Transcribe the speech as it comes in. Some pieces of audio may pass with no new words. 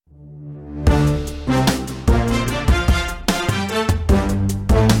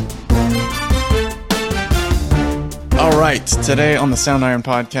right, today on the Sound Iron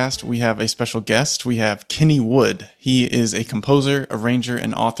Podcast, we have a special guest. We have Kenny Wood. He is a composer, arranger,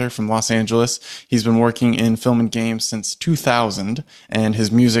 and author from Los Angeles. He's been working in film and games since 2000, and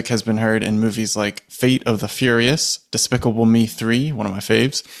his music has been heard in movies like Fate of the Furious, Despicable Me 3, one of my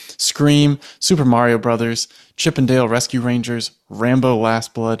faves, Scream, Super Mario Brothers, Chip 'n Dale Rescue Rangers, Rambo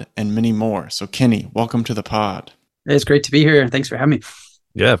Last Blood, and many more. So Kenny, welcome to the pod. It's great to be here. Thanks for having me.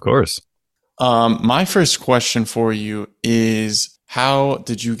 Yeah, of course. My first question for you is, how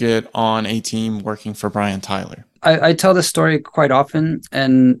did you get on a team working for Brian Tyler? I tell this story quite often,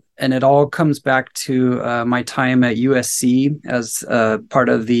 and it all comes back to my time at USC as part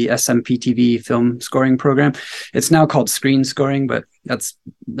of the SMPTV film scoring program. It's now called screen scoring, but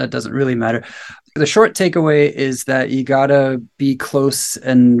that doesn't really matter. The short takeaway is that you gotta be close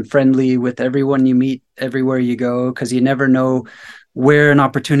and friendly with everyone you meet everywhere you go, because you never know where an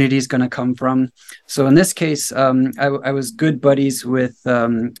opportunity is going to come from. So in this case, I was good buddies with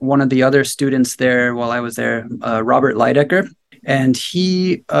one of the other students there while I was there, Robert Leidecker, and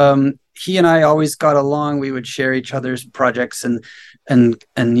he and I always got along. We would share each other's projects and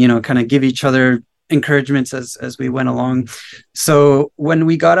you know, kind of give each other encouragements as we went along. So when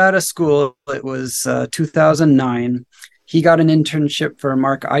we got out of school, it was 2009. He got an internship for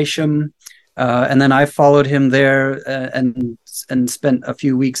Mark Isham. And then I followed him there and spent a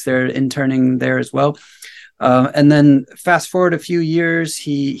few weeks there interning there as well. And then fast forward a few years,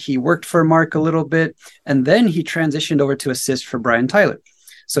 he worked for Mark a little bit, and then he transitioned over to assist for Brian Tyler.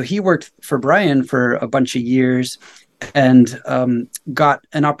 So he worked for Brian for a bunch of years and got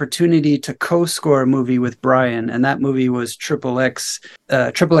an opportunity to co-score a movie with Brian. And that movie was Triple X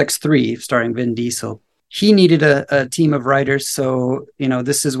 3, starring Vin Diesel. He needed a team of writers. So, you know,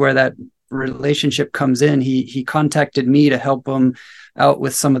 this is where that relationship comes in. He contacted me to help him out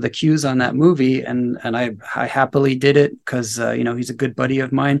with some of the cues on that movie, and I happily did it because you know, he's a good buddy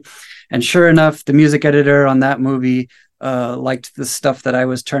of mine. And sure enough, the music editor on that movie liked the stuff that I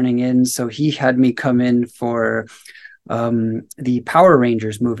was turning in, so he had me come in for the Power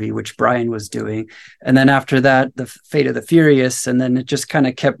Rangers movie, which Brian was doing. And then after that, the Fate of the Furious, and then it just kind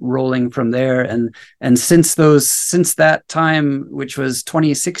of kept rolling from there. And since that time, which was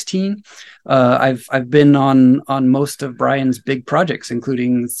 2016, I've been on most of Brian's big projects,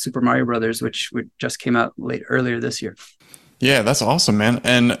 including Super Mario Brothers, which just came out earlier this year. Yeah, that's awesome, man.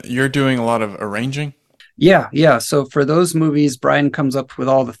 And you're doing a lot of arranging? Yeah. So for those movies, Brian comes up with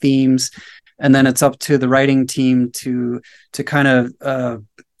all the themes, and then it's up to the writing team to kind of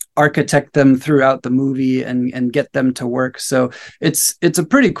architect them throughout the movie and get them to work. So it's a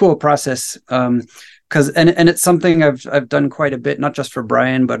pretty cool process, because it's something I've done quite a bit, not just for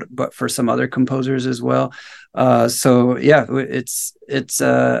Brian, but for some other composers as well. So yeah, it's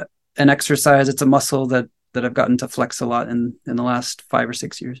an exercise. It's a muscle that I've gotten to flex a lot in the last 5 or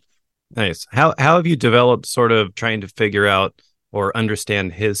 6 years. Nice. How have you developed sort of trying to figure out or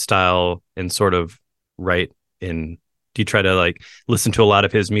understand his style and sort of write in? Do you try to like listen to a lot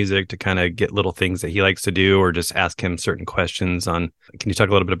of his music to kind of get little things that he likes to do, or just ask him certain questions on? Can you talk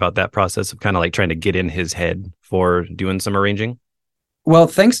a little bit about that process of kind of like trying to get in his head for doing some arranging? Well,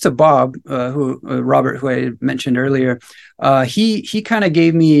 thanks to Bob, Robert, who I mentioned earlier, he kind of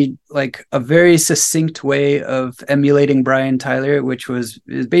gave me like a very succinct way of emulating Brian Tyler, which is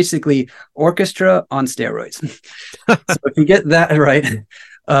basically orchestra on steroids. So if you get that right,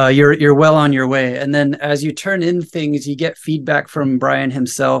 you're well on your way. And then as you turn in things, you get feedback from Brian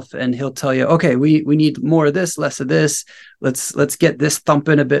himself, and he'll tell you, okay, we need more of this, less of this. Let's get this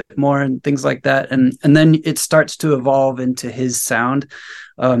thumping a bit more, and things like that. And then it starts to evolve into his sound.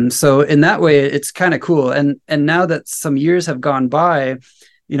 So in that way, it's kind of cool. And now that some years have gone by,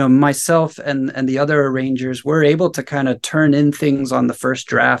 you know, myself and the other arrangers, we're able to kind of turn in things on the first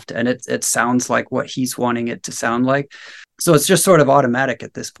draft, and it sounds like what he's wanting it to sound like. So it's just sort of automatic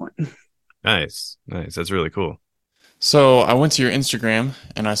at this point. Nice. That's really cool. So I went to your Instagram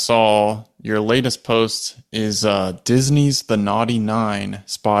and I saw your latest post is Disney's The Naughty Nine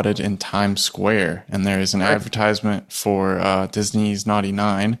spotted in Times Square. And there is an advertisement for Disney's Naughty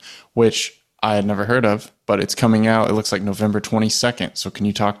Nine, which I had never heard of, but it's coming out. It looks like November 22nd. So can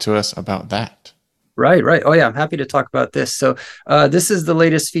you talk to us about that? Right. Oh yeah, I'm happy to talk about this. So this is the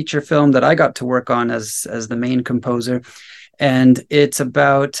latest feature film that I got to work on as the main composer. And it's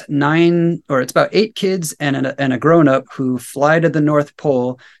about 8 kids and a grown-up who fly to the North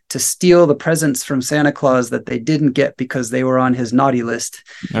Pole to steal the presents from Santa Claus that they didn't get because they were on his naughty list.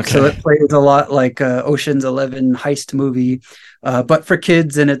 Okay. So it plays a lot like Ocean's 11 heist movie, but for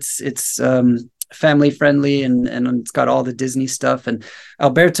kids, and it's family friendly, and it's got all the Disney stuff. And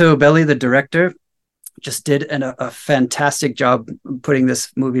Alberto Belli, the director, just did a fantastic job putting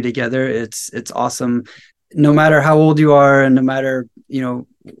this movie together. It's awesome. No matter how old you are, and no matter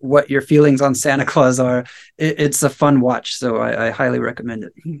what your feelings on Santa Claus are, it's a fun watch. So I highly recommend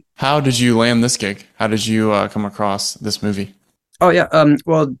it. How did you land this gig? How did you come across this movie? Oh yeah.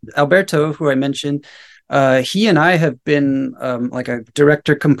 Well, Alberto, who I mentioned, he and I have been like a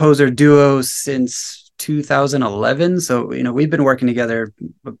director composer duo since 2011. So we've been working together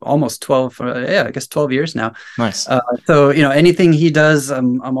almost 12. I guess 12 years now. Nice. So anything he does,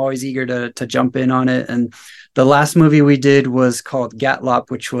 I'm always eager to jump in on it. And the last movie we did was called Gatlop,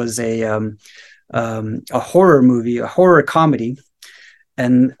 which was a horror movie, a horror comedy,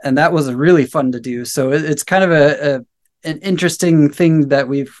 and that was really fun to do. So it's kind of an interesting thing that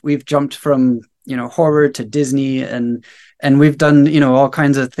we've jumped from horror to Disney, and we've done all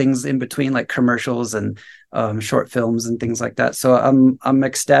kinds of things in between, like commercials and short films and things like that. So I'm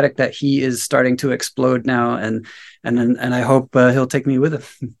ecstatic that he is starting to explode now, and I hope he'll take me with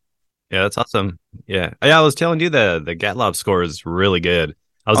him. Yeah, that's awesome. Yeah, I was telling you the Gatlop score is really good.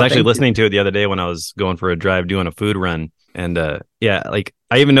 I was actually listening to it the other day when I was going for a drive doing a food run, and yeah, like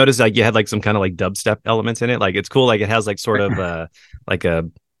I even noticed like you had like some kind of like dubstep elements in it. Like it's cool. Like it has like sort of like a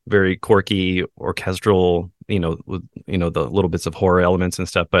very quirky orchestral, with the little bits of horror elements and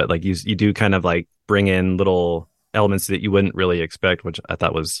stuff. But like you do kind of like bring in little elements that you wouldn't really expect, which I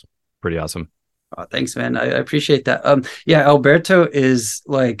thought was pretty awesome. Oh, thanks, man. I appreciate that. Yeah, Alberto is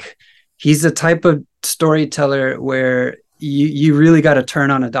like, he's the type of storyteller where you really got to turn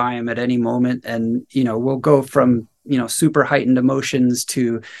on a dime at any moment, and we'll go from super heightened emotions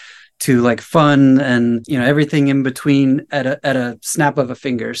to like fun and everything in between at a snap of a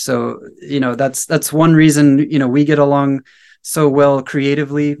finger. So that's one reason we get along so well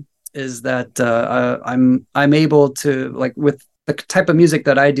creatively, is that I'm able to, like, with the type of music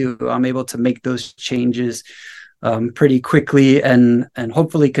that I do, I'm able to make those changes pretty quickly and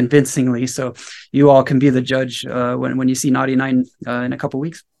hopefully convincingly. So you all can be the judge when you see Naughty Nine in a couple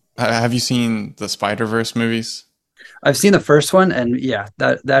weeks. Have you seen the Spider-Verse movies? I've seen the first one, and yeah,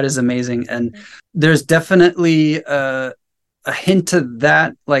 that is amazing. And there's definitely a hint of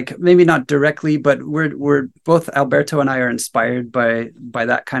that, like maybe not directly, but we're both, Alberto and I, are inspired by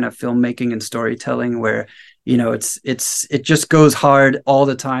that kind of filmmaking and storytelling where it just goes hard all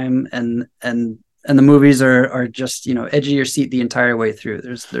the time, and the movies are just edge of your seat the entire way through.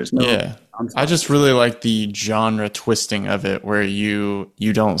 There's no. Yeah. I just really like the genre twisting of it, where you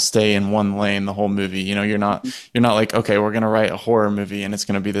don't stay in one lane the whole movie. You're not like, okay, we're gonna write a horror movie and it's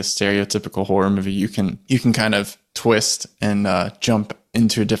gonna be this stereotypical horror movie. You can kind of twist and jump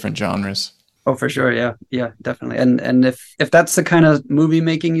into different genres. Oh, for sure. Yeah, definitely. And if that's the kind of movie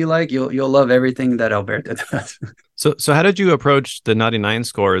making you like, you'll love everything that Alberto does. So how did you approach the Naughty Nine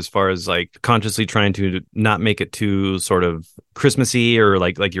score, as far as like consciously trying to not make it too sort of Christmassy, or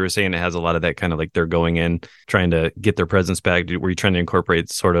like you were saying, it has a lot of that kind of like they're going in trying to get their presents back? Were you trying to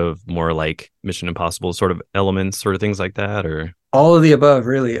incorporate sort of more like Mission Impossible sort of elements, sort of things like that, or? All of the above,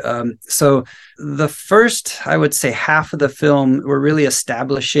 really. So the first, I would say, half of the film, we're really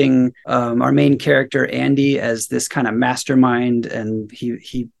establishing our main character, Andy, as this kind of mastermind, and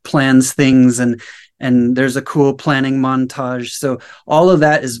he plans things, and there's a cool planning montage. So all of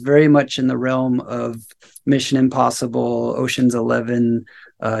that is very much in the realm of Mission Impossible, Ocean's 11,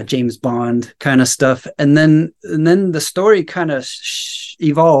 James Bond kind of stuff. And then the story kind of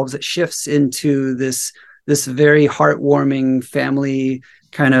evolves. It shifts into this very heartwarming family,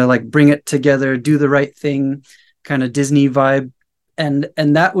 kind of like bring it together, do the right thing, kind of Disney vibe. And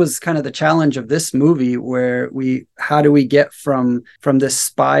that was kind of the challenge of this movie, where how do we get from this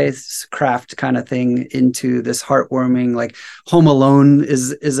spy craft kind of thing into this heartwarming, like Home Alone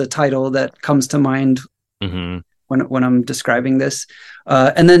is a title that comes to mind when I'm describing this.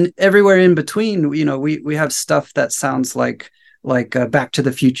 And then everywhere in between, we have stuff that sounds like Back to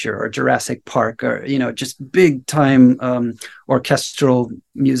the Future or Jurassic Park, or just big time orchestral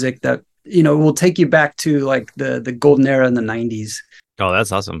music that will take you back to like the golden era in the 90s. Oh,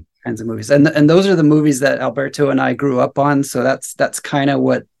 that's awesome. Kinds of movies, and those are the movies that Alberto and I grew up on. So that's kind of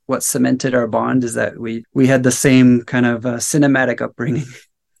what cemented our bond, is that we had the same kind of cinematic upbringing.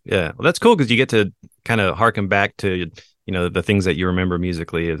 Yeah, well, that's cool, because you get to kind of harken back to the things that you remember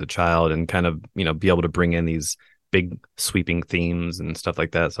musically as a child, and kind of be able to bring in these big sweeping themes and stuff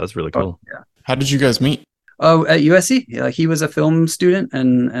like that. So that's really cool. Oh, yeah. How did you guys meet? Oh, at USC. Yeah, he was a film student,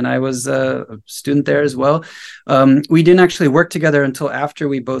 and I was a student there as well. We didn't actually work together until after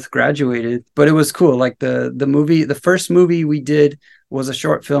we both graduated, but it was cool. Like the first movie we did was a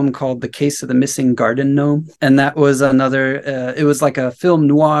short film called The Case of the Missing Garden Gnome. And that was another, it was like a film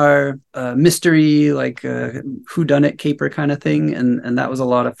noir mystery, like whodunit caper kind of thing. And that was a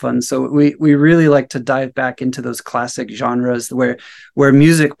lot of fun. So we really like to dive back into those classic genres where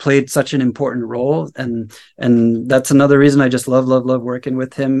music played such an important role. And that's another reason I just love working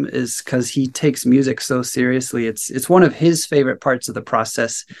with him, is because he takes music so seriously. It's one of his favorite parts of the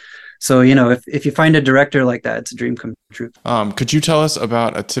process. So, if you find a director like that, it's a dream come true. Could you tell us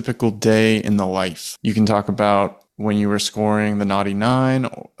about a typical day in the life? You can talk about when you were scoring the Naughty Nine,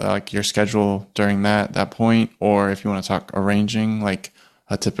 like your schedule during that point, or if you want to talk arranging, like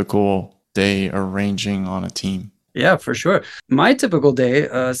a typical day arranging on a team. Yeah, for sure. My typical day,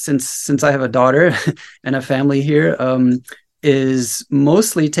 since I have a daughter and a family here, is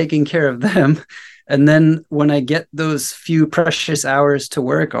mostly taking care of them. And then when I get those few precious hours to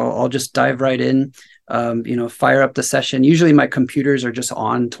work, I'll just dive right in, fire up the session. Usually my computers are just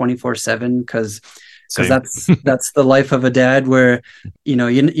on 24/7 because that's the life of a dad, where,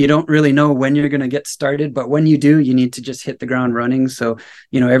 you don't really know when you're going to get started, but when you do, you need to just hit the ground running. So,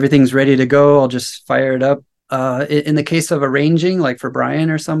 everything's ready to go. I'll just fire it up. In the case of arranging, like for Brian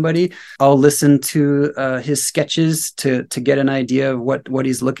or somebody, I'll listen to his sketches to get an idea of what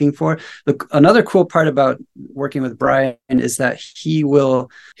he's looking for. Another cool part about working with Brian is that he'll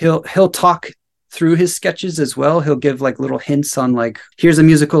talk through his sketches as well. He'll give like little hints on like, here's a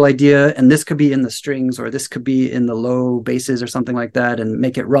musical idea, and this could be in the strings, or this could be in the low basses or something like that, and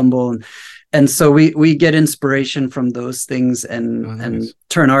make it rumble. And so we get inspiration from those things and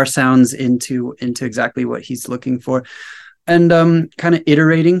turn our sounds into exactly what he's looking for. And kind of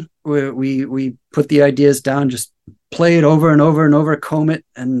iterating, we put the ideas down, just play it over and over and over, comb it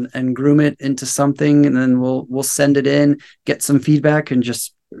and groom it into something, and then we'll send it in, get some feedback, and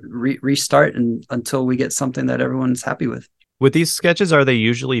just restart until we get something that everyone's happy with. With these sketches, are they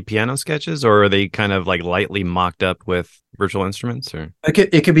usually piano sketches, or are they kind of like lightly mocked up with virtual instruments? Or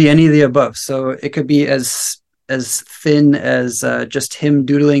it could be any of the above. So it could be as thin as just him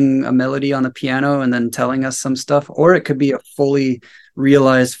doodling a melody on the piano and then telling us some stuff, or it could be a fully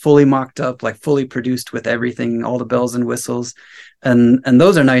realized, fully mocked up, like fully produced with everything, all the bells and whistles. And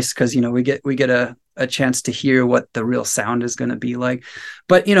those are nice because we get a chance to hear what the real sound is going to be like.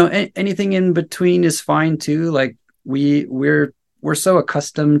 But anything in between is fine too. Like we're so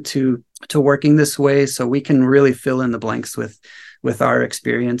accustomed to working this way, so we can really fill in the blanks with our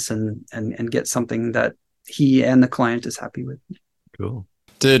experience and get something that he and the client is happy with. Cool.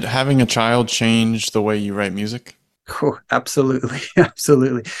 Did having a child change the way you write music? Oh, absolutely.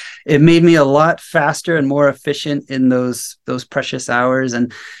 Absolutely. It made me a lot faster and more efficient in those precious hours.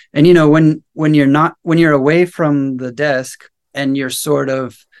 And when you're away from the desk and you're sort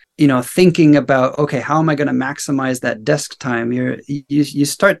of, thinking about, okay, how am I going to maximize that desk time? You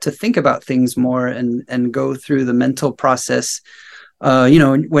start to think about things more and go through the mental process,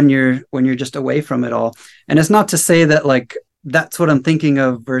 when you're just away from it all. And it's not to say that like, that's what I'm thinking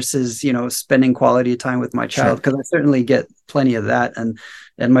of versus, spending quality time with my child, because I certainly get plenty of that. And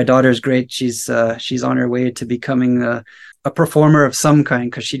my daughter's great. She's on her way to becoming a performer of some kind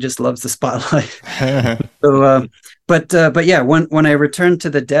because she just loves the spotlight. So, but yeah, when I return to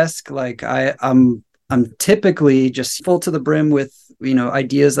the desk, like I'm typically just full to the brim with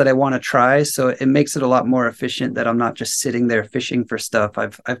ideas that I want to try. So it makes it a lot more efficient that I'm not just sitting there fishing for stuff.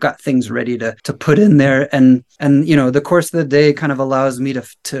 I've got things ready to put in there, and the course of the day kind of allows me to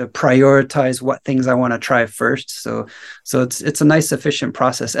prioritize what things I want to try first. So it's a nice efficient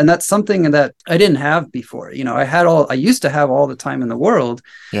process, and that's something that I didn't have before. I used to have all the time in the world,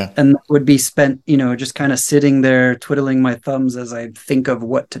 and would be spent just kind of sitting there twiddling my thumbs as I think of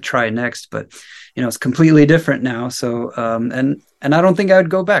what to try next. But it's completely different now. So and I don't think I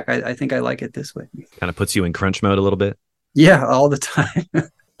would go back. I think I like it this way. Kind of puts you in crunch mode a little bit. Yeah, all the time.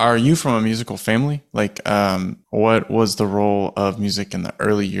 Are you from a musical family? Like, what was the role of music in the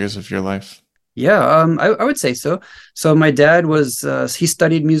early years of your life? Yeah, I would say so. So my dad he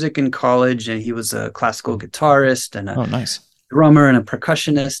studied music in college, and he was a classical guitarist and nice. drummer and a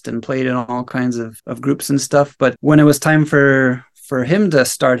percussionist, and played in all kinds of groups and stuff. But when it was time for him to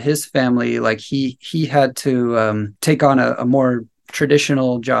start his family, like he had to take on a more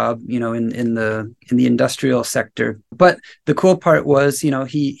traditional job, in the industrial sector. But the cool part was,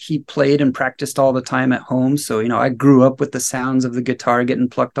 he played and practiced all the time at home. So, I grew up with the sounds of the guitar getting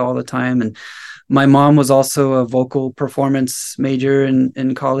plucked all the time. And my mom was also a vocal performance major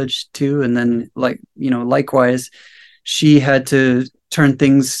in college too. And then likewise, she had to turn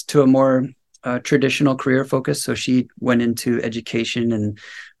things to a more traditional career focus. So she went into education and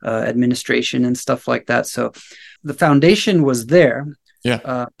administration and stuff like that. So the foundation was there,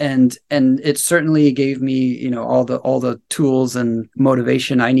 Yeah. And it certainly gave me, all the tools and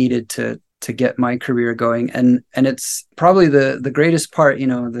motivation I needed to get my career going. And it's probably the greatest part,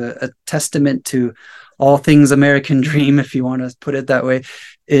 a testament to all things American dream, if you want to put it that way,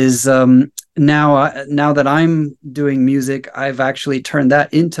 is now that I'm doing music, I've actually turned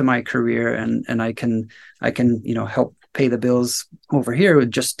that into my career, and I can help pay the bills over here with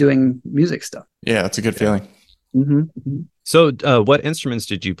just doing music stuff. Yeah, it's a good feeling. Mm-hmm, mm-hmm. So, what instruments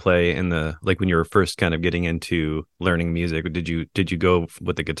did you play in when you were first kind of getting into learning music? Did you go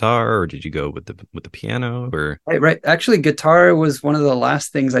with the guitar, or did you go with the piano, or? Right. Actually, guitar was one of the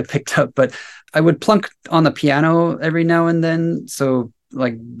last things I picked up, but I would plunk on the piano every now and then. So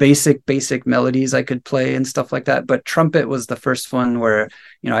like basic melodies I could play and stuff like that. But trumpet was the first one where,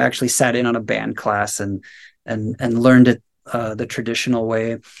 I actually sat in on a band class and learned it the traditional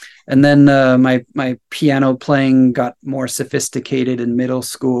way. And then my piano playing got more sophisticated in middle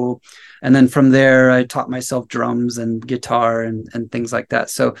school. And then from there, I taught myself drums and guitar and things like that.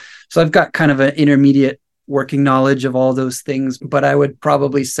 So I've got kind of an intermediate working knowledge of all those things, but I would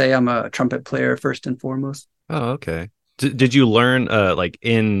probably say I'm a trumpet player first and foremost. Oh, okay. Did you learn like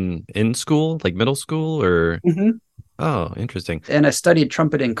in school, like middle school, or? Mm-hmm. Oh, interesting. And I studied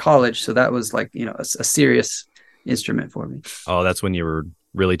trumpet in college, so that was like, a serious instrument for me. Oh, that's when you were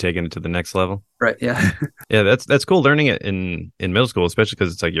really taking it to the next level. Right. Yeah. Yeah, that's cool learning it in middle school, especially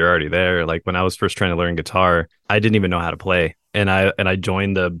because it's like you're already there. Like when I was first trying to learn guitar, I didn't even know how to play, and I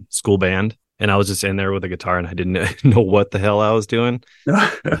joined the school band, and I was just in there with a guitar, and I didn't know what the hell I was doing.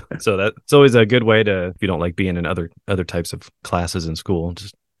 So that's always a good way to, if you don't like being in other types of classes in school,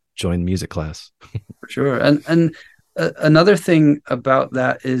 just join music class. For sure. And another thing about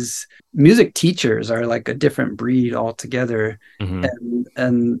that is music teachers are like a different breed altogether. Mm-hmm.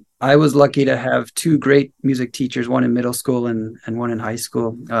 And I was lucky to have two great music teachers, one in middle school and one in high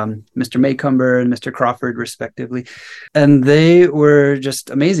school, Mr. Maycumber and Mr. Crawford, respectively. And they were just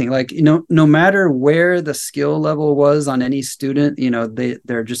amazing. Like, no matter where the skill level was on any student,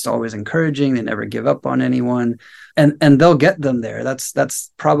 they're just always encouraging. They never give up on anyone, and they'll get them there.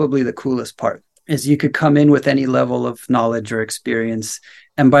 That's probably the coolest part. Is you could come in with any level of knowledge or experience,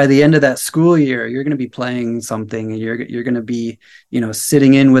 and by the end of that school year, you're going to be playing something, and you're going to be,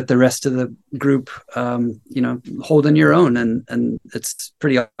 sitting in with the rest of the group, holding your own, and it's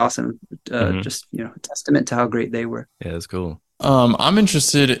pretty awesome. Mm-hmm. Just a testament to how great they were. Yeah, that's cool. I'm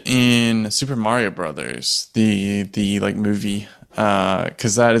interested in Super Mario Brothers, the like movie,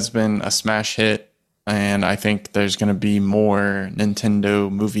 because that has been a smash hit. And I think there's going to be more Nintendo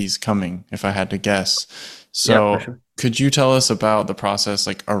movies coming, if I had to guess. So yeah, sure. Could you tell us about the process,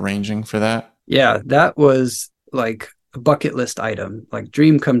 like arranging for that? Yeah, that was like a bucket list item, like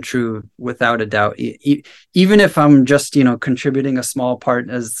dream come true, without a doubt. Even if I'm just, contributing a small part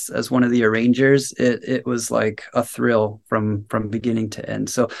as one of the arrangers, it was like a thrill from beginning to end.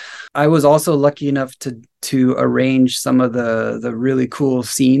 So I was also lucky enough to arrange some of the really cool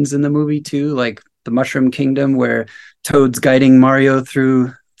scenes in the movie too, like the Mushroom Kingdom, where Toad's guiding Mario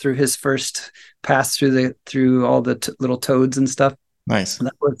through his first pass through all the little toads and stuff. Nice.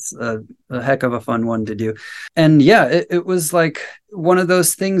 That was a heck of a fun one to do. And yeah, it was like one of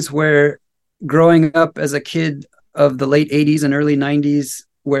those things where growing up as a kid of the late 80s and early 90s,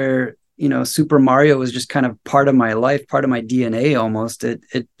 where Super Mario was just kind of part of my life, part of my DNA almost. It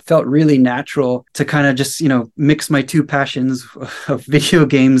felt really natural to kind of just mix my two passions of video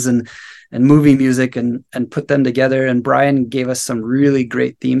games and movie music and put them together. And Brian gave us some really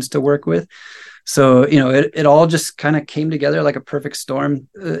great themes to work with. So, it all just kind of came together like a perfect storm.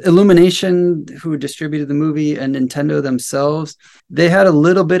 Illumination, who distributed the movie, and Nintendo themselves, they had a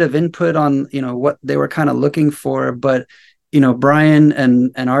little bit of input on, what they were kind of looking for. But, Brian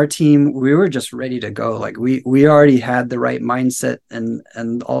and our team, we were just ready to go. Like we already had the right mindset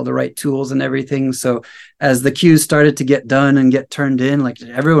and all the right tools and everything. So as the cues started to get done and get turned in, like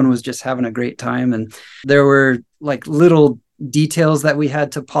everyone was just having a great time. And there were like little details that we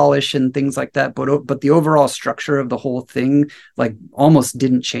had to polish and things like that, but the overall structure of the whole thing like almost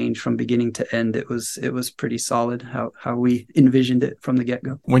didn't change from beginning to end. It was pretty solid how we envisioned it from the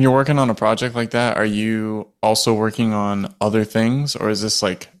get-go. When you're working on a project like that, are you also working on other things, or is this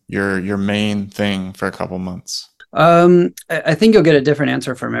like your main thing for a couple months? I think you'll get a different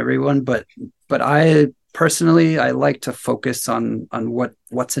answer from everyone, but I personally, I like to focus on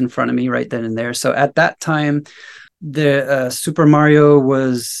what's in front of me right then and there. So at that time, the Super Mario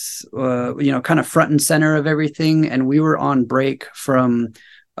was kind of front and center of everything, and we were on break from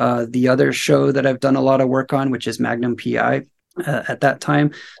the other show that I've done a lot of work on, which is Magnum PI. at that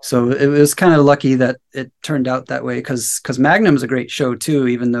time. So it was kind of lucky that it turned out that way, because Magnum's a great show too,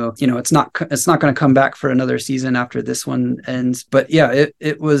 even though, you know, it's not going to come back for another season after this one ends. But yeah,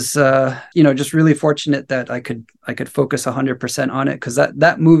 it was you know, just really fortunate that I could focus 100% on it, because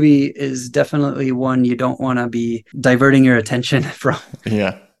that movie is definitely one you don't want to be diverting your attention from.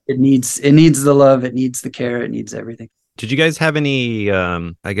 Yeah. It needs the love, it needs the care, it needs everything. Did you guys have any,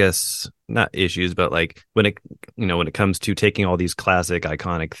 I guess not issues, but like when it comes to taking all these classic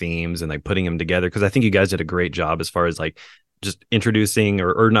iconic themes and like putting them together? Because I think you guys did a great job as far as like just introducing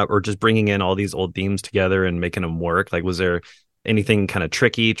or just bringing in all these old themes together and making them work. Like, was there anything kind of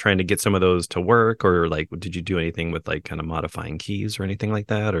tricky trying to get some of those to work, or like did you do anything with like kind of modifying keys or anything like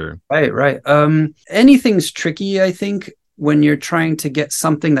that? Or Right. Anything's tricky, I think, when you're trying to get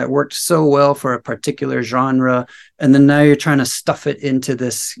something that worked so well for a particular genre, and then now you're trying to stuff it into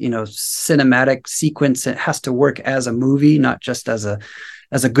this, you know, cinematic sequence. It has to work as a movie, not just as a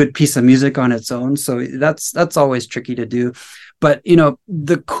good piece of music on its own. So that's always tricky to do. But, you know,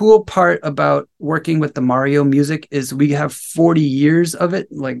 the cool part about working with the Mario music is we have 40 years of it.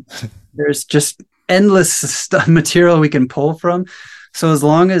 Like, there's just endless material we can pull from. So as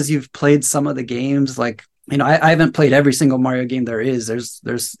long as you've played some of the games, like, you know, I haven't played every single Mario game there is.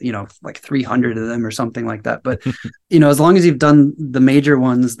 There's you know, like 300 of them or something like that. But you know, as long as you've done the major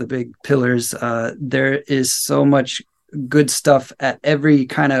ones, the big pillars, there is so much good stuff at every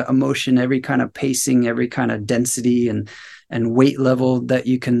kind of emotion, every kind of pacing, every kind of density and weight level that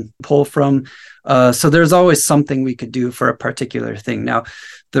you can pull from. So there's always something we could do for a particular thing. Now,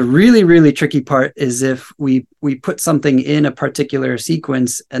 the really, really tricky part is if we put something in a particular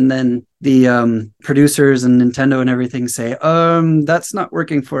sequence and then the producers and Nintendo and everything say, that's not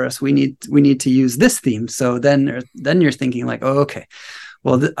working for us. We need to use this theme. So then you're thinking like, oh, okay,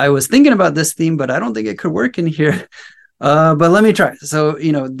 well, I was thinking about this theme, but I don't think it could work in here. But let me try. So,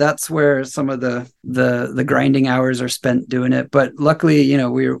 you know, that's where some of the grinding hours are spent doing it. But luckily, you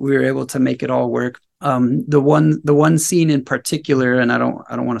know, we were able to make it all work. The one scene in particular, and I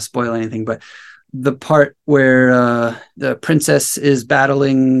don't want to spoil anything, but the part where the princess is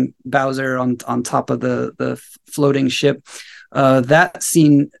battling Bowser on top of the floating ship, that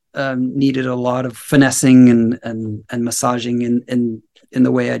scene needed a lot of finessing and massaging in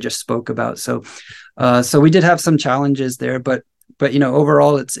the way I just spoke about. So we did have some challenges there, but you know,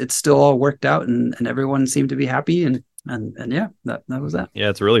 overall it's still all worked out and everyone seemed to be happy and yeah, that was that. Yeah,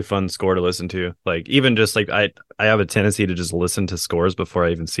 it's a really fun score to listen to. Like, even just like I have a tendency to just listen to scores before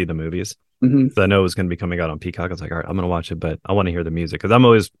I even see the movies. Mm-hmm. So I know it was going to be coming out on Peacock. I was like, all right, I'm going to watch it, but I want to hear the music,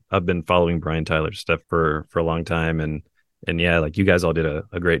 because I've been following Brian Tyler's stuff for a long time, and yeah, like you guys all did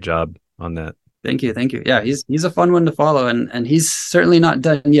a great job on that. Thank you. Yeah, he's a fun one to follow, and he's certainly not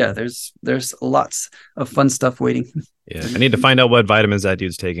done yet. There's lots of fun stuff waiting. Yeah, I need to find out what vitamins that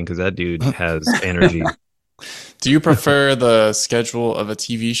dude's taking, because that dude has energy. Do you prefer the schedule of a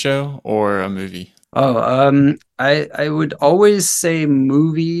TV show or a movie? Oh, I would always say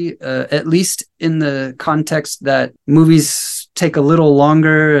movie, at least in the context that movies take a little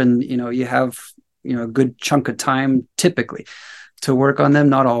longer, and you know, you have, you know, a good chunk of time typically to work on them.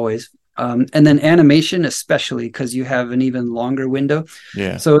 Not always. And then animation, especially because you have an even longer window.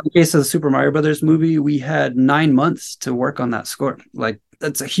 Yeah. So in the case of the Super Mario Brothers movie, we had 9 months to work on that score. Like,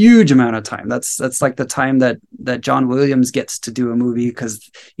 that's a huge amount of time. That's like the time that John Williams gets to do a movie, because,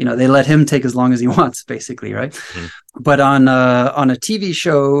 you know, they let him take as long as he wants, basically, right? Mm-hmm. But on a TV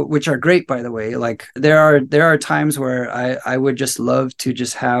show, which are great, by the way, like there are times where I would just love to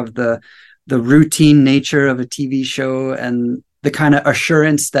just have the routine nature of a TV show and the kind of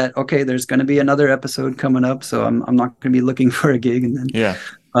assurance that, okay, there's going to be another episode coming up, so I'm not going to be looking for a gig, and then yeah,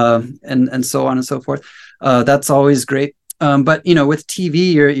 and so on and so forth. That's always great. But you know, with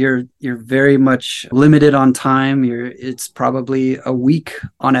TV, you're very much limited on time. It's probably a week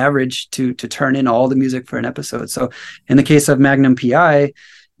on average to turn in all the music for an episode. So in the case of Magnum PI,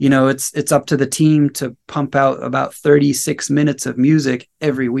 you know, it's up to the team to pump out about 36 minutes of music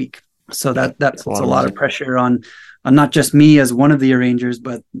every week. So that's a lot of pressure on not just me as one of the arrangers,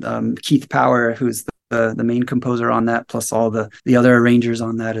 but Keith Power, who's the main composer on that, plus all the other arrangers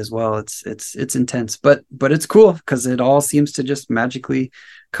on that as well. It's intense, but it's cool because it all seems to just magically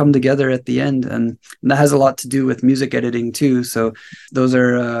come together at the end, and that has a lot to do with music editing too. So those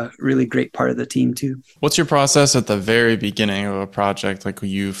are a really great part of the team too. What's your process at the very beginning of a project? Like, when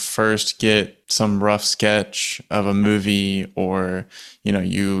you first get some rough sketch of a movie, or you know,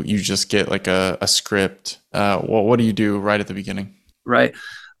 you just get like a script. What do you do right at the beginning? Right.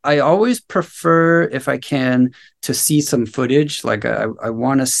 I always prefer, if I can, to see some footage. Like I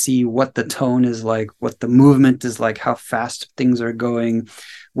want to see what the tone is like, what the movement is like, how fast things are going,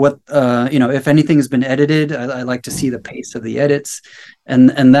 what if anything has been edited. I like to see the pace of the edits,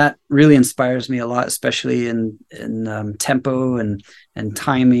 and that really inspires me a lot, especially in tempo and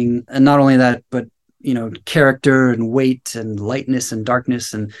timing, and not only that, but character and weight and lightness and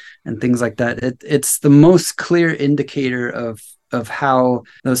darkness and things like that. It's the most clear indicator of how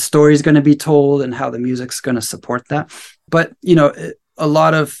the story is going to be told and how the music's going to support that. But a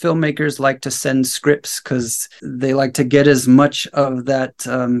lot of filmmakers like to send scripts because they like to get as much of that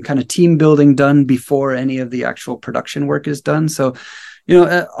kind of team building done before any of the actual production work is done. So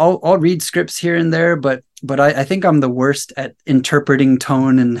I'll read scripts here and there, but I think I'm the worst at interpreting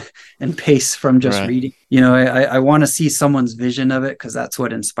tone and pace from just reading. I want to see someone's vision of it because that's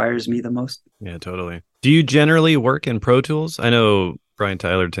what inspires me the most. Yeah, totally. Do you generally work in Pro Tools? I know Brian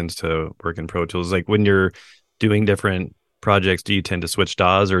Tyler tends to work in Pro Tools. Like when you're doing different projects, do you tend to switch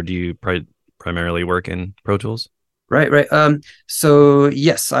DAWs or do you primarily work in Pro Tools? Right. So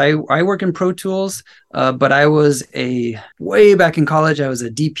yes, I work in Pro Tools, but I was way back in college, I was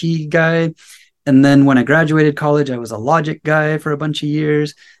a DP guy. And then when I graduated college, I was a Logic guy for a bunch of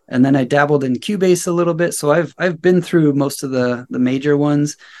years. And then I dabbled in Cubase a little bit. So I've been through most of the major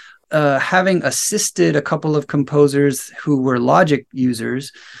ones. Having assisted a couple of composers who were Logic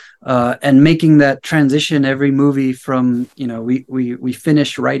users, and making that transition every movie from, we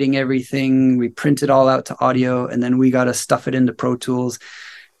finished writing everything, we print it all out to audio, and then we got to stuff it into Pro Tools.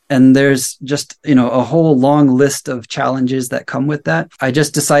 And there's just, a whole long list of challenges that come with that. I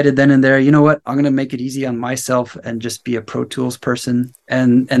just decided then and there, you know what, I'm going to make it easy on myself and just be a Pro Tools person.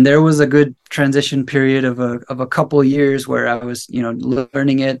 And there was a good transition period of a couple years where I was,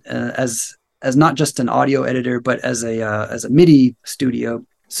 learning it as not just an audio editor, but as a MIDI studio.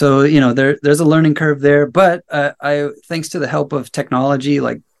 So, there's a learning curve there, but I thanks to the help of technology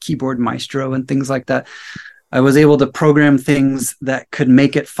like Keyboard Maestro and things like that, I was able to program things that could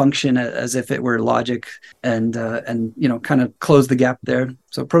make it function as if it were Logic and kind of close the gap there.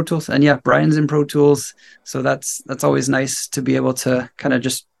 So Pro Tools, and yeah, Brian's in Pro Tools. So that's always nice to be able to kind of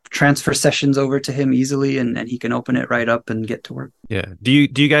just transfer sessions over to him easily and he can open it right up and get to work. Yeah. Do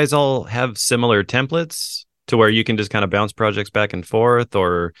you guys all have similar templates to where you can just kind of bounce projects back and forth,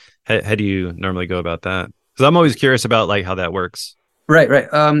 or how do you normally go about that? Because I'm always curious about like how that works. Right.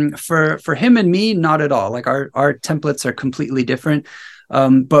 For him and me, not at all. Like our templates are completely different.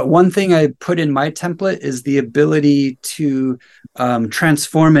 But one thing I put in my template is the ability to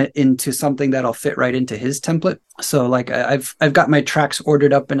transform it into something that'll fit right into his template. So like I've got my tracks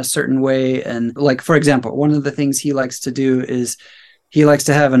ordered up in a certain way. And like, for example, one of the things he likes to do is he likes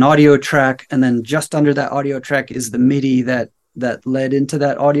to have an audio track, and then just under that audio track is the MIDI that led into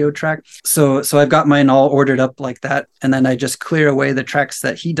that audio track. So I've got mine all ordered up like that. And then I just clear away the tracks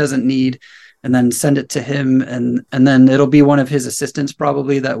that he doesn't need and then send it to him. And then it'll be one of his assistants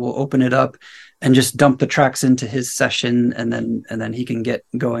probably that will open it up and just dump the tracks into his session. And then he can get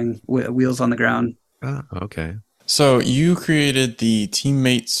going wheels on the ground. Oh, okay. So you created the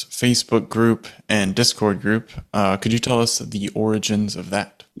Teammates Facebook group and Discord group. Could you tell us the origins of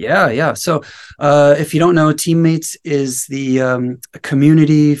that? Yeah. So if you don't know, Teammates is the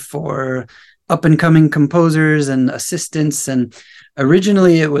community for up-and-coming composers and assistants. And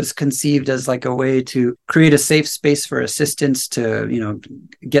originally it was conceived as like a way to create a safe space for assistants to,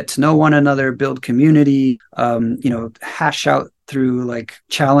 get to know one another, build community, hash out through like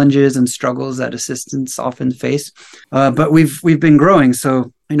challenges and struggles that assistants often face. But we've been growing.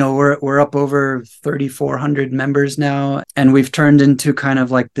 So, we're up over 3,400 members now, and we've turned into kind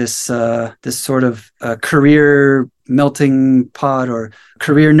of like this sort of career melting pot or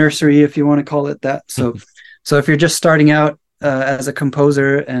career nursery, if you want to call it that. So if you're just starting out as a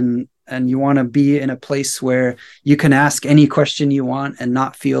composer and you want to be in a place where you can ask any question you want and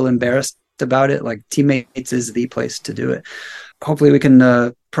not feel embarrassed about it, like Teammates is the place to do it. Hopefully we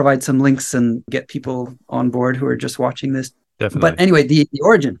can provide some links and get people on board who are just watching this. Definitely. But anyway, the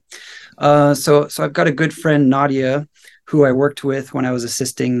origin. So I've got a good friend, Nadia, who I worked with when I was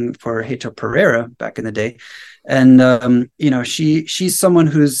assisting for Heitor Pereira back in the day. And, she's someone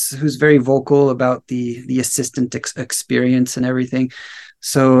who's very vocal about the assistant experience and everything.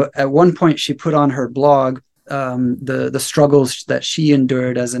 So at one point she put on her blog the struggles that she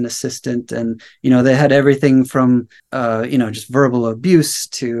endured as an assistant. And, they had everything from, just verbal abuse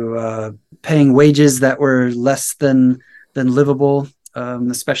to paying wages that were less than livable,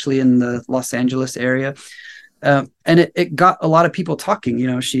 especially in the Los Angeles area. And it got a lot of people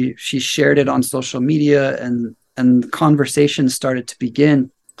talking. She shared it on social media and conversations started to begin.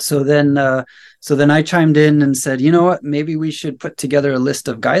 So then I chimed in and said, you know what, maybe we should put together a list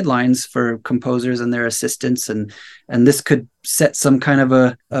of guidelines for composers and their assistants, and this could set some kind of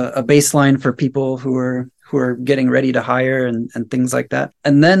a baseline for people who are getting ready to hire and things like that.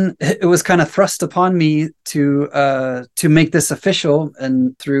 And then it was kind of thrust upon me to make this official,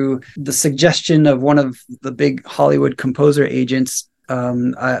 and through the suggestion of one of the big Hollywood composer agents,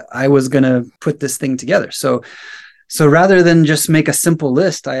 I was going to put this thing together. So rather than just make a simple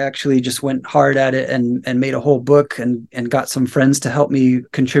list, I actually just went hard at it and made a whole book, and got some friends to help me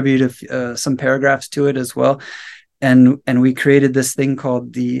contribute some paragraphs to it as well. And we created this thing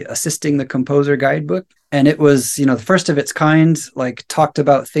called the Assisting the Composer Guidebook. And it was, the first of its kind, like talked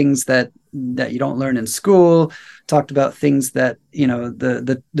about things that you don't learn in school, talked about things that,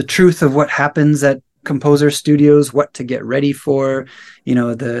 the truth of what happens at composer studios, what to get ready for,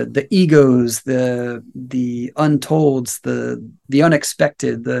 the egos, the untolds, the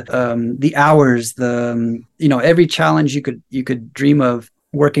unexpected, the hours, every challenge you could dream of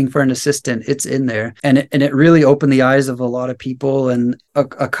working for an assistant, it's in there. And it really opened the eyes of a lot of people. And a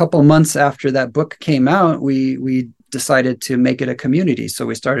couple months after that book came out, we decided to make it a community. So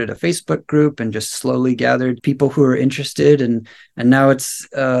we started a Facebook group and just slowly gathered people who are interested. And now it's,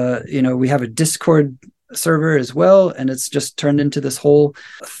 we have a Discord server as well. And it's just turned into this whole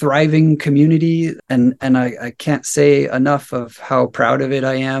thriving community. And I can't say enough of how proud of it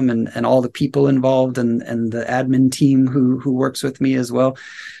I am, and all the people involved, and the admin team who works with me as well.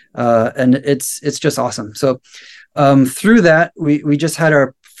 And it's just awesome. So through that, we just had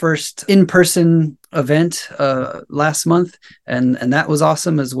our first in-person event last month, and that was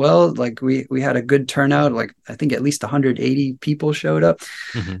awesome as well. Like we had a good turnout. Like I think at least 180 people showed up.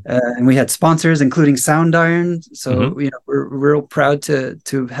 Mm-hmm. And we had sponsors, including Sound Iron. So mm-hmm. We're real proud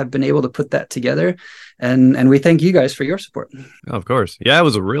to have been able to put that together, and we thank you guys for your support. Oh, of course, yeah, it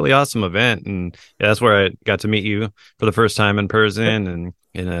was a really awesome event, and that's where I got to meet you for the first time in person, and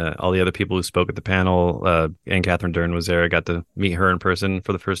all the other people who spoke at the panel. And Catherine Dern was there. I got to meet her in person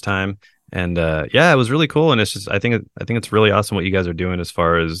for the first time. And it was really cool. And it's just, I think it's really awesome what you guys are doing as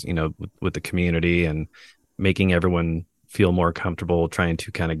far as, with the community and making everyone feel more comfortable trying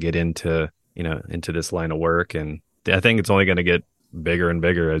to kind of get into this line of work. And I think it's only going to get bigger and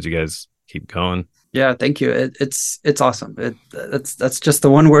bigger as you guys keep going. Yeah, thank you. It's awesome. That's just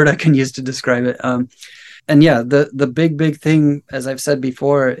the one word I can use to describe it. And yeah, the big thing, as I've said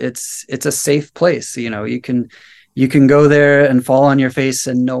before, it's a safe place. You can go there and fall on your face,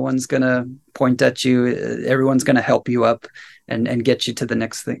 and no one's going to point at you. Everyone's going to help you up and get you to the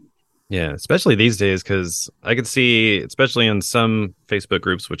next thing. Yeah, especially these days, because I could see, especially in some Facebook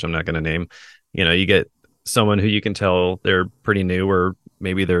groups, which I'm not going to name, you get someone who you can tell they're pretty new, or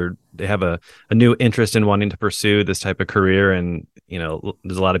maybe they have a new interest in wanting to pursue this type of career. And,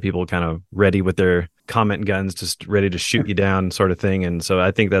 there's a lot of people kind of ready with their comment guns, just ready to shoot you down sort of thing. And so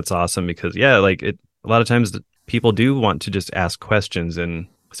I think that's awesome because, a lot of times people do want to just ask questions, and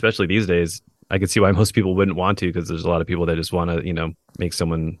especially these days, I can see why most people wouldn't want to, because there's a lot of people that just want to, make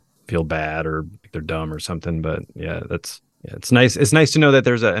someone feel bad or they're dumb or something. But it's nice. It's nice to know that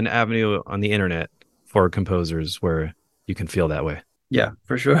there's an avenue on the internet for composers where you can feel that way. Yeah,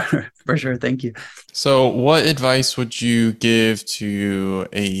 for sure. For sure. Thank you. So what advice would you give to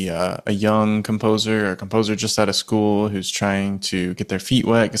a young composer, or a composer just out of school who's trying to get their feet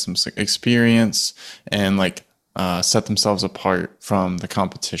wet, get some experience, and set themselves apart from the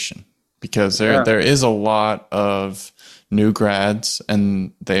competition? Because there is a lot of new grads,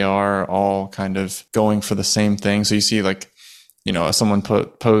 and they are all kind of going for the same thing. So you see someone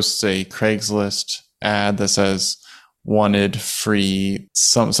posts a Craigslist ad that says wanted free,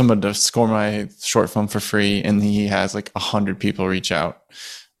 someone to score my short film for free, and he has 100 people reach out.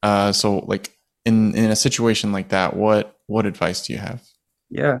 So in a situation like that, what advice do you have?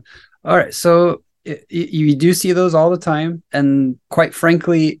 Yeah. All right. So you do see those all the time. And quite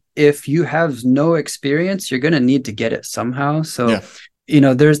frankly, if you have no experience, you're going to need to get it somehow. So,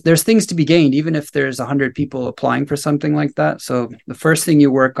 there's things to be gained, even if there's 100 people applying for something like that. So the first thing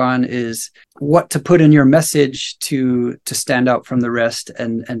you work on is what to put in your message to stand out from the rest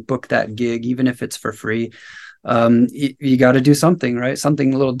and book that gig, even if it's for free. You got to do something, right?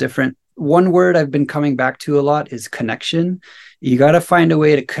 Something a little different. One word I've been coming back to a lot is connection. You got to find a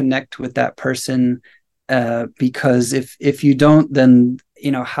way to connect with that person, because if you don't, then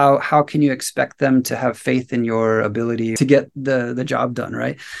how can you expect them to have faith in your ability to get the job done,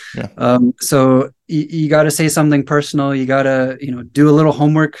 right? Yeah. So you got to say something personal. You got to do a little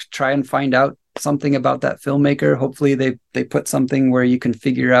homework, try and find out something about that filmmaker. Hopefully they put something where you can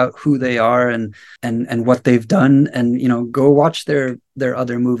figure out who they are and what they've done, and go watch their their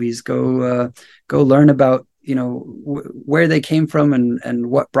other movies. Go learn about, where they came from and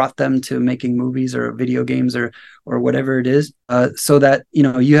what brought them to making movies or video games or whatever it is, so that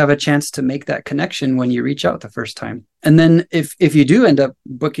you have a chance to make that connection when you reach out the first time. And then if you do end up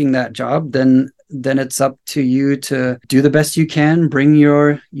booking that job, then it's up to you to do the best you can, bring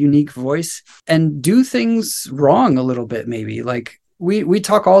your unique voice, and do things wrong a little bit. Maybe like we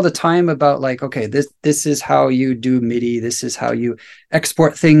talk all the time about like, okay, this is how you do MIDI, this is how you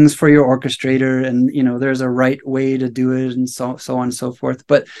export things for your orchestrator, and there's a right way to do it, and so on and so forth.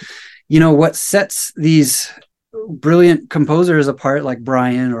 But what sets these brilliant composers apart, like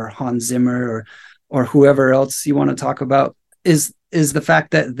Brian or Hans Zimmer or whoever else you want to talk about, is the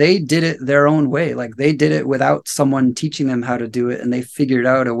fact that they did it their own way. Like they did it without someone teaching them how to do it, and they figured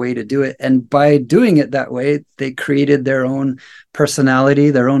out a way to do it. And by doing it that way, they created their own personality,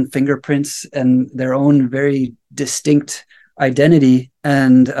 their own fingerprints, and their own very distinct identity.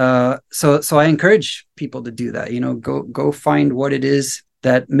 And so I encourage people to do that. Go find what it is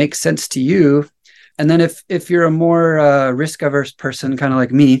that makes sense to you. And then if you're a more risk averse person, kind of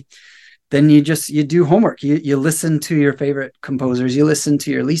like me, then you do homework. You listen to your favorite composers, you listen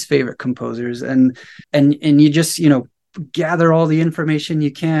to your least favorite composers, and you just, gather all the information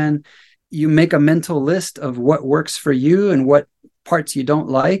you can. You make a mental list of what works for you and what parts you don't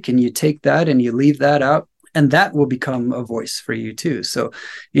like, and you take that and you leave that out, and that will become a voice for you too. So,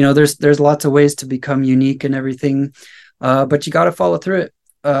 there's lots of ways to become unique and everything, but you got to follow through it.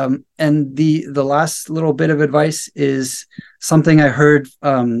 And the last little bit of advice is something I heard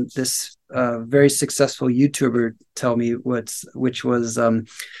this very successful YouTuber tell me, which was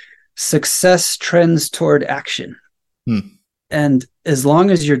success trends toward action. And as long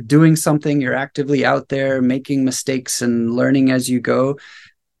as you're doing something, you're actively out there making mistakes and learning as you go,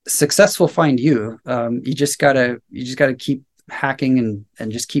 success will find you. You just gotta keep hacking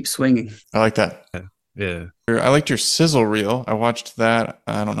and just keep swinging. I like that. Yeah. I liked your sizzle reel. I watched that.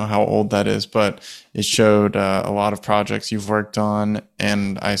 I don't know how old that is, but it showed a lot of projects you've worked on,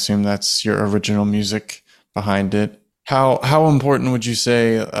 and I assume that's your original music behind it. How important would you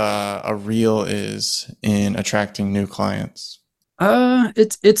say a reel is in attracting new clients?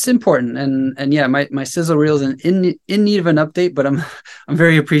 It's important, and yeah, my sizzle reel is in need of an update, but I'm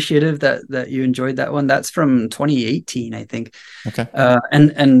very appreciative that you enjoyed that one. That's from 2018, I think. Okay.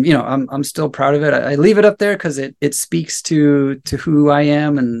 And I'm still proud of it. I leave it up there because it speaks to who I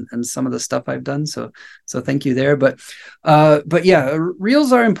am and some of the stuff I've done. So thank you there. But yeah,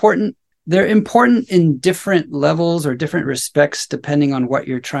 reels are important. They're important in different levels or different respects depending on what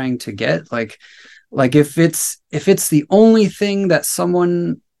you're trying to get. Like if it's the only thing that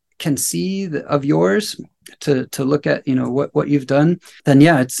someone can see of yours to look at, what you've done, then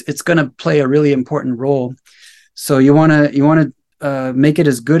yeah, it's going to play a really important role. So you want to make it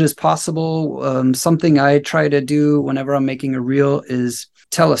as good as possible. Something I try to do whenever I'm making a reel is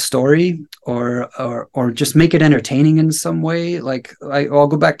tell a story or just make it entertaining in some way. Like I'll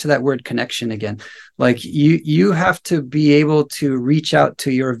go back to that word connection again. Like you have to be able to reach out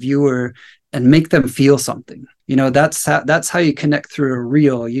to your viewer and make them feel something. That's how you connect through a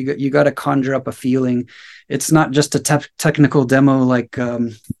reel. You got to conjure up a feeling. It's not just a technical demo. Like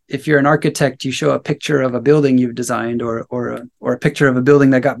if you're an architect, you show a picture of a building you've designed or a picture of a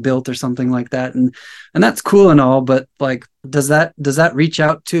building that got built or something like that. And that's cool and all, but like, does that reach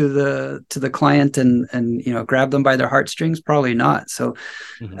out to the client and grab them by their heartstrings? Probably not. So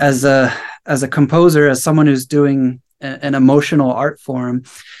as a composer, as someone who's doing an emotional art form,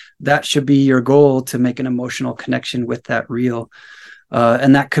 that should be your goal, to make an emotional connection with that reel.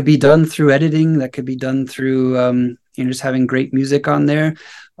 And that could be done through editing. That could be done through, just having great music on there.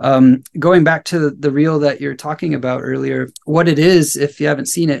 Going back to the reel that you're talking about earlier, what it is, if you haven't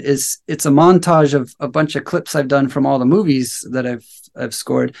seen it, it's a montage of a bunch of clips I've done from all the movies that I've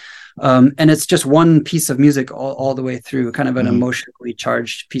scored. And it's just one piece of music all the way through, kind of an emotionally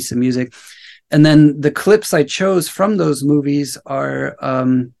charged piece of music. And then the clips I chose from those movies are,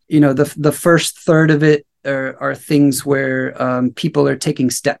 the first third of it are things where people are taking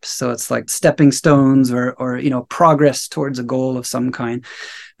steps. So it's like stepping stones or progress towards a goal of some kind.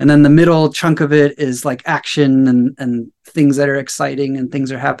 And then the middle chunk of it is like action and things that are exciting and things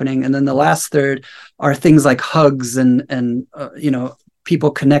are happening. And then the last third are things like hugs and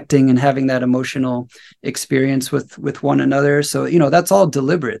people connecting and having that emotional experience with one another. So, that's all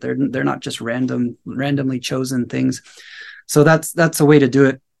deliberate. They're not just randomly chosen things. So that's a way to do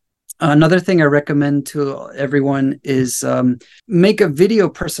it. Another thing I recommend to everyone is make a video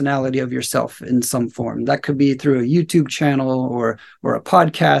personality of yourself in some form. That could be through a YouTube channel or a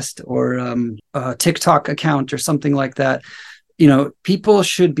podcast or a TikTok account or something like that. people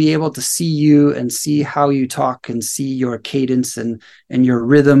should be able to see you and see how you talk and see your cadence and your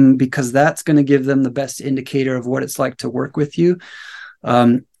rhythm, because that's going to give them the best indicator of what it's like to work with you.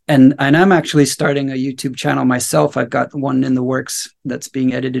 And I'm actually starting a YouTube channel myself. I've got one in the works that's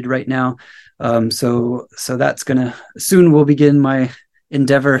being edited right now. So that's gonna soon will begin my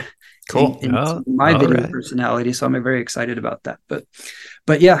endeavor. Cool. In my video personality. So I'm very excited about that.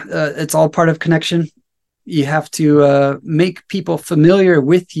 But yeah, it's all part of connection. You have to make people familiar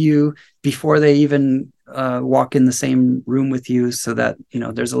with you before they even walk in the same room with you, so that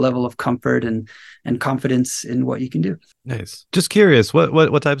there's a level of comfort and confidence in what you can do. Nice. Just curious,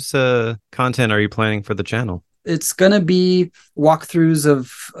 what types of content are you planning for the channel? It's going to be walkthroughs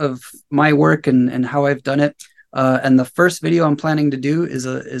of my work and how I've done it. And the first video I'm planning to do is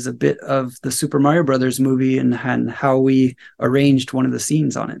a bit of the Super Mario Brothers movie and how we arranged one of the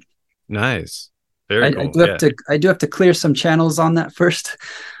scenes on it. Nice. Very cool. I do have to clear some channels on that first.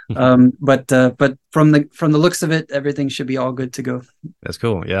 But from the looks of it, everything should be all good to go. That's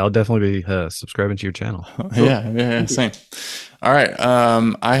cool. Yeah, I'll definitely be subscribing to your channel. Cool. Yeah, same. All right.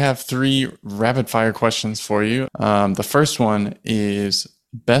 I have 3 rapid fire questions for you. The first one is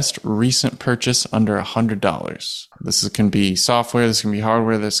best recent purchase under $100. This can be software, this can be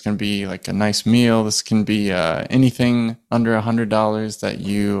hardware, this can be like a nice meal, this can be anything under $100 that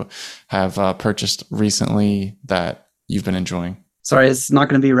you have purchased recently that you've been enjoying. Sorry, it's not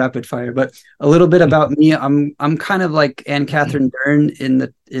going to be rapid fire, but a little bit about me. I'm kind of like Anne Catherine Dern in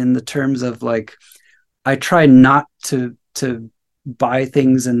the terms of like, I try not to buy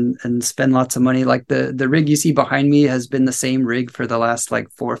things and spend lots of money. Like the rig you see behind me has been the same rig for the last like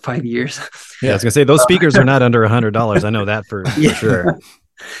 4 or 5 years. Yeah, I was gonna say those speakers are not under $100. I know that for sure.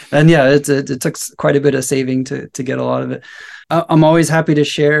 And yeah, it took quite a bit of saving to get a lot of it. I'm always happy to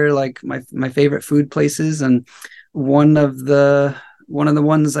share like my favorite food places, and one of the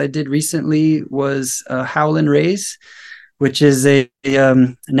ones I did recently was Howlin' Ray's, which is a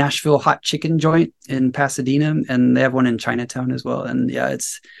Nashville hot chicken joint in Pasadena, and they have one in Chinatown as well. And yeah,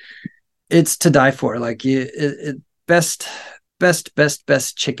 it's to die for. Like best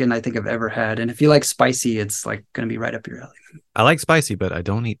chicken I think I've ever had. And if you like spicy, it's like going to be right up your alley. I like spicy, but I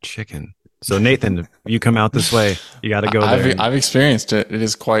don't eat chicken. So Nathan, you come out this way, you got to go there. I've experienced it. It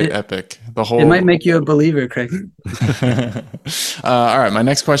is quite epic. It might make you a believer, Craig. All right. My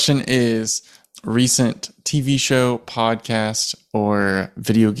next question is recent TV show, podcast, or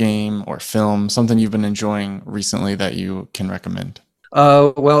video game or film, something you've been enjoying recently that you can recommend.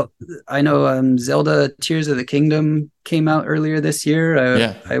 Well, I know Zelda Tears of the Kingdom came out earlier this year.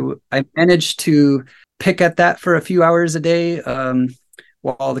 I managed to pick at that for a few hours a day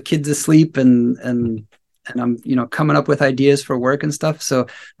while the kids asleep, and I'm coming up with ideas for work and stuff. So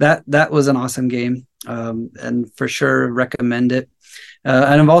that was an awesome game, and for sure recommend it.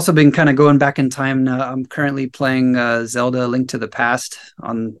 And I've also been kind of going back in time now. I'm currently playing Zelda: Link to the Past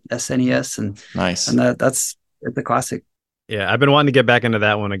on SNES, and nice. And that's the classic. Yeah, I've been wanting to get back into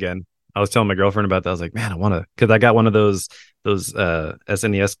that one again. I was telling my girlfriend about that. I was like, man, I want to, because I got one of those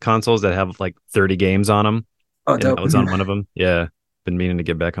SNES consoles that have like 30 games on them. Oh, dope. I was on one of them. Yeah, been meaning to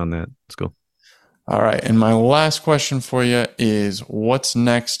get back on that. It's cool. All right, and my last question for you is, what's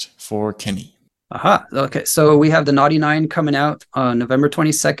next for Kenny? Aha. Okay. So we have the Naughty Nine coming out on November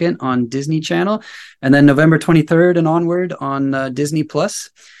 22nd on Disney Channel, and then November 23rd and onward on Disney Plus.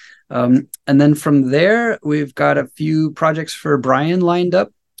 And then from there, we've got a few projects for Brian lined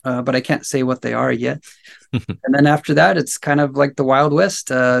up, but I can't say what they are yet. And then after that, it's kind of like the Wild West.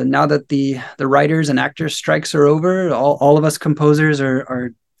 Now that the writers and actors strikes are over, all of us composers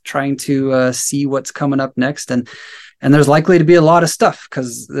are trying to see what's coming up next. And there's likely to be a lot of stuff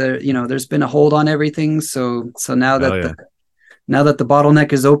because there's been a hold on everything. So now that now that the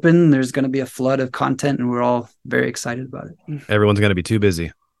bottleneck is open, there's going to be a flood of content, and we're all very excited about it. Everyone's going to be too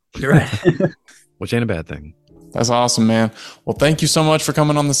busy. You're right. Which ain't a bad thing. That's awesome, man. Well, thank you so much for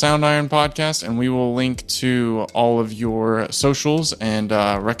coming on the Sound Iron podcast, and we will link to all of your socials and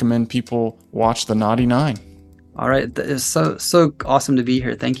recommend people watch the Naughty Nine. All right. It's so awesome to be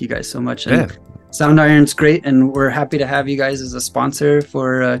here. Thank you guys so much. And yeah. Sound Iron's great, and we're happy to have you guys as a sponsor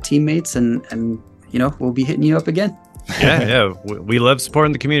for Teammates, and we'll be hitting you up again. Yeah. We love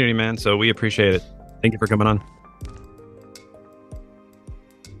supporting the community, man, so we appreciate it. Thank you for coming on.